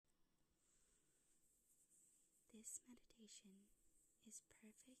relaxation is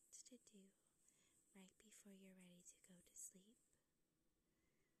perfect to do right before you're ready to go to sleep.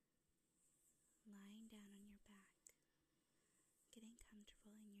 Lying down on your back, getting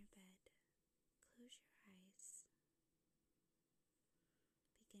comfortable in your bed, close your eyes.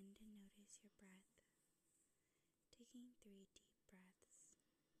 Begin to notice your breath, taking 3 deep breaths,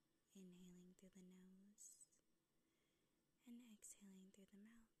 inhaling through the nose and exhaling through the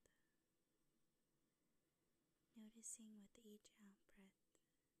mouth. Noticing with each out-breath,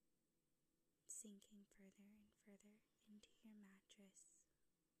 sinking further and further into your mattress.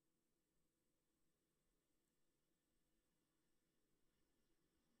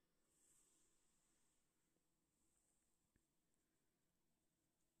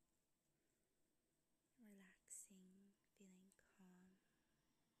 Relaxing, feeling calm,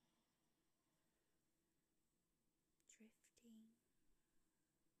 drifting.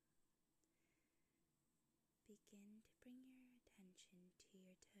 Begin to bring your attention to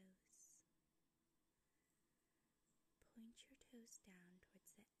your toes. Point your toes down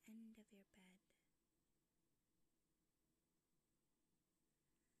towards the end of your bed.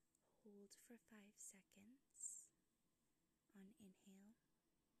 Hold for 5 seconds on inhale.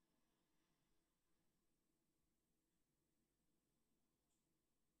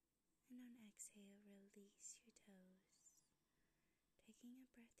 And on exhale, release your toes, taking a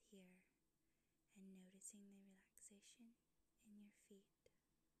breath here and noticing the relaxation in your feet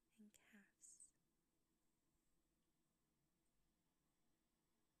and calves.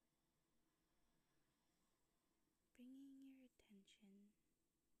 Bringing your attention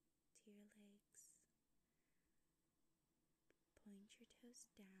to your legs. Point your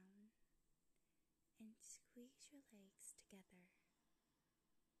toes down and squeeze your legs together,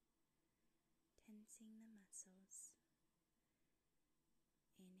 tensing the muscles.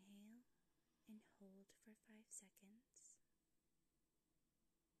 Inhale and hold for 5 seconds.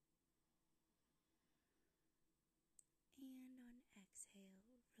 And on exhale,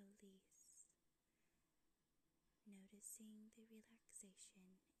 release, noticing the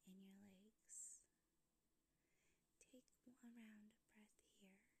relaxation in your legs. Take a round of breath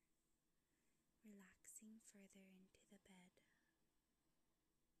here, relaxing further into the bed.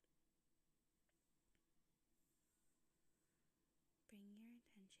 Bring your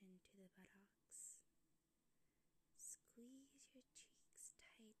attention to the buttocks. Squeeze your cheeks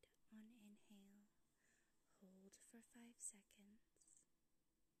tight on inhale. Hold for 5 seconds.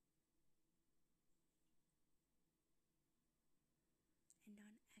 And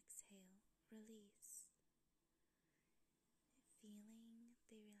on exhale, release, feeling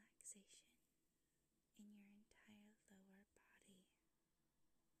the relaxation in your entire lower body.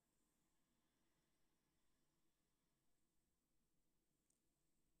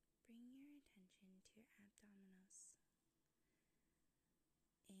 Bring your attention to your abdominals.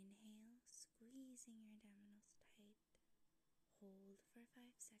 Inhale, squeezing your abdominals tight. Hold for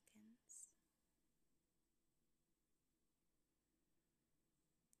 5 seconds.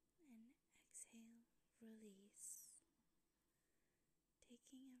 And exhale, release.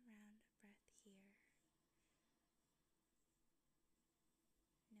 Taking a round of breath here.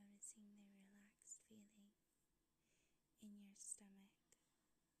 Noticing the relaxed feeling in your stomach.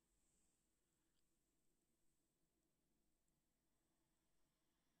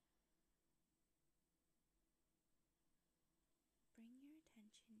 Bring your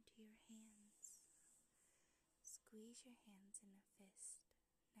attention to your hands. Squeeze your hands in a fist,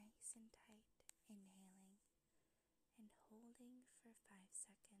 nice and tight, inhaling and holding for 5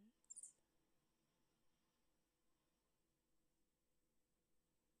 seconds.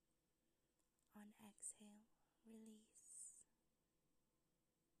 On exhale, release.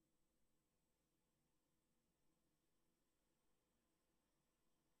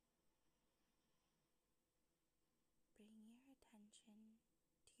 Bring your attention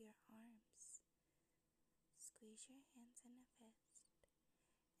to your arms. Squeeze your hands in a fist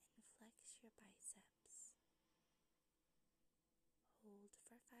and flex your biceps. Hold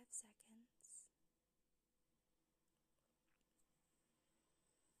for 5 seconds.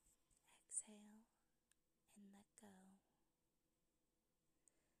 Exhale and let go.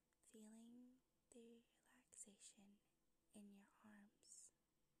 Feeling the relaxation in your arms.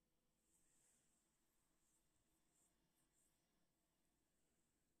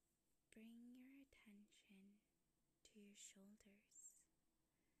 Bring your attention to your shoulders.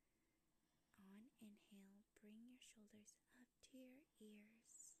 On inhale, bring your shoulders up to your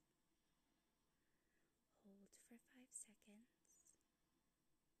ears. Hold for 5 seconds.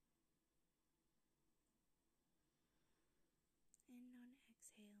 And on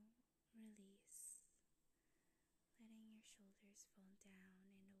exhale, release, letting your shoulders fall down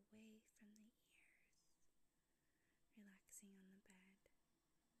and away from the ears, relaxing on the bed.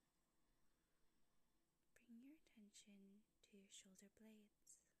 Bring your attention to your shoulder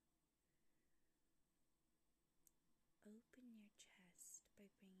blades. Open your chest by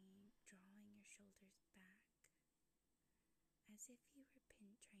drawing your shoulders back, as if you were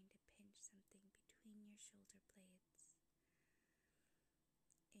trying to pinch something between your shoulder blades.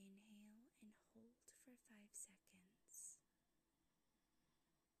 Inhale and hold for 5 seconds.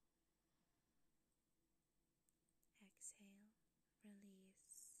 Exhale,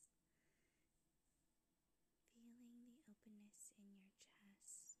 release, feeling the openness in your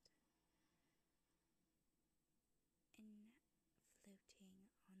chest and floating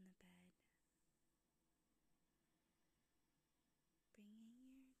on the bed. Bringing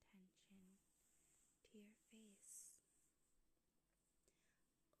your attention to your face.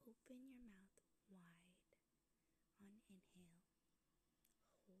 Open your mouth wide on inhale.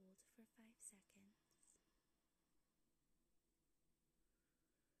 Hold for 5 seconds.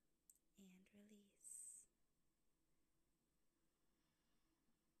 And release.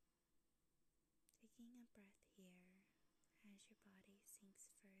 Taking a breath here as your body sinks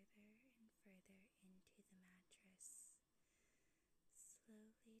further and further into the mattress,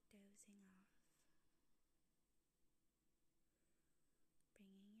 slowly dozing off.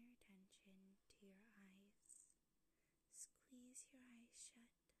 Bringing your attention to your eyes. Squeeze your eyes shut.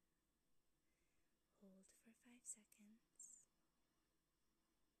 Hold for 5 seconds.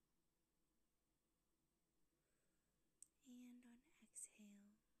 And on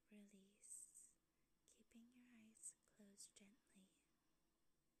exhale, release, keeping your eyes closed gently.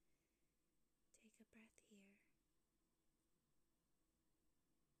 Take a breath here.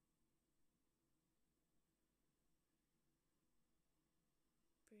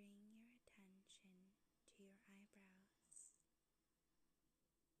 Bring your attention to your eyebrows,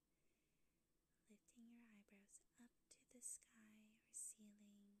 lifting your eyebrows up to the sky or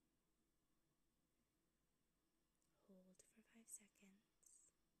ceiling. Hold for 5 seconds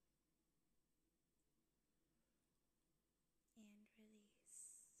and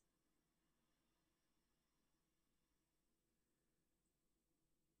release.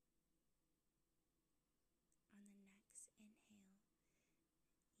 On the next inhale,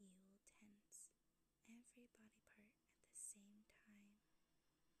 you will tense every body part at the same time.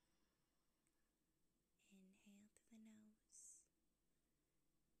 Inhale through the nose.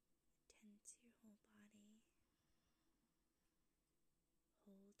 Tense your whole body.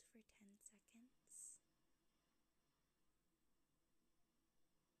 Hold for 10 seconds.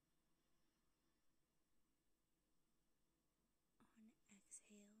 On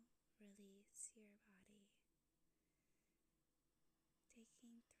exhale, release your body.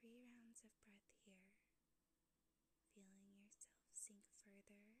 Taking 3 rounds of breath here, feeling yourself sink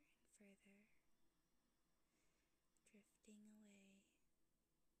further and further, drifting away.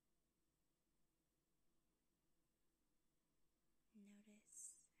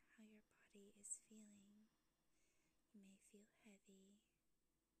 Notice how your body is feeling. You may feel heavy,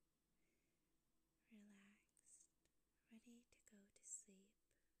 relaxed, ready to go to sleep.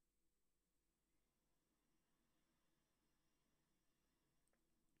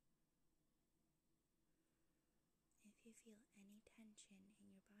 If you feel any tension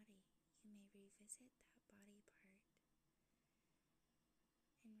in your body, you may revisit that body part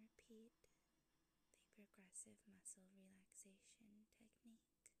and repeat the progressive muscle relaxation technique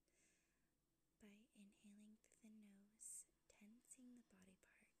by inhaling through the nose, tensing the body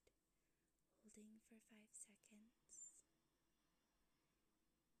part, holding for 5 seconds,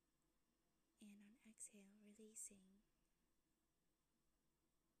 and on exhale, releasing.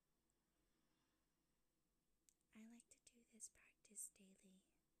 I like to do this practice daily.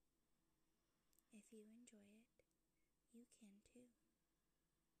 If you enjoy it, you can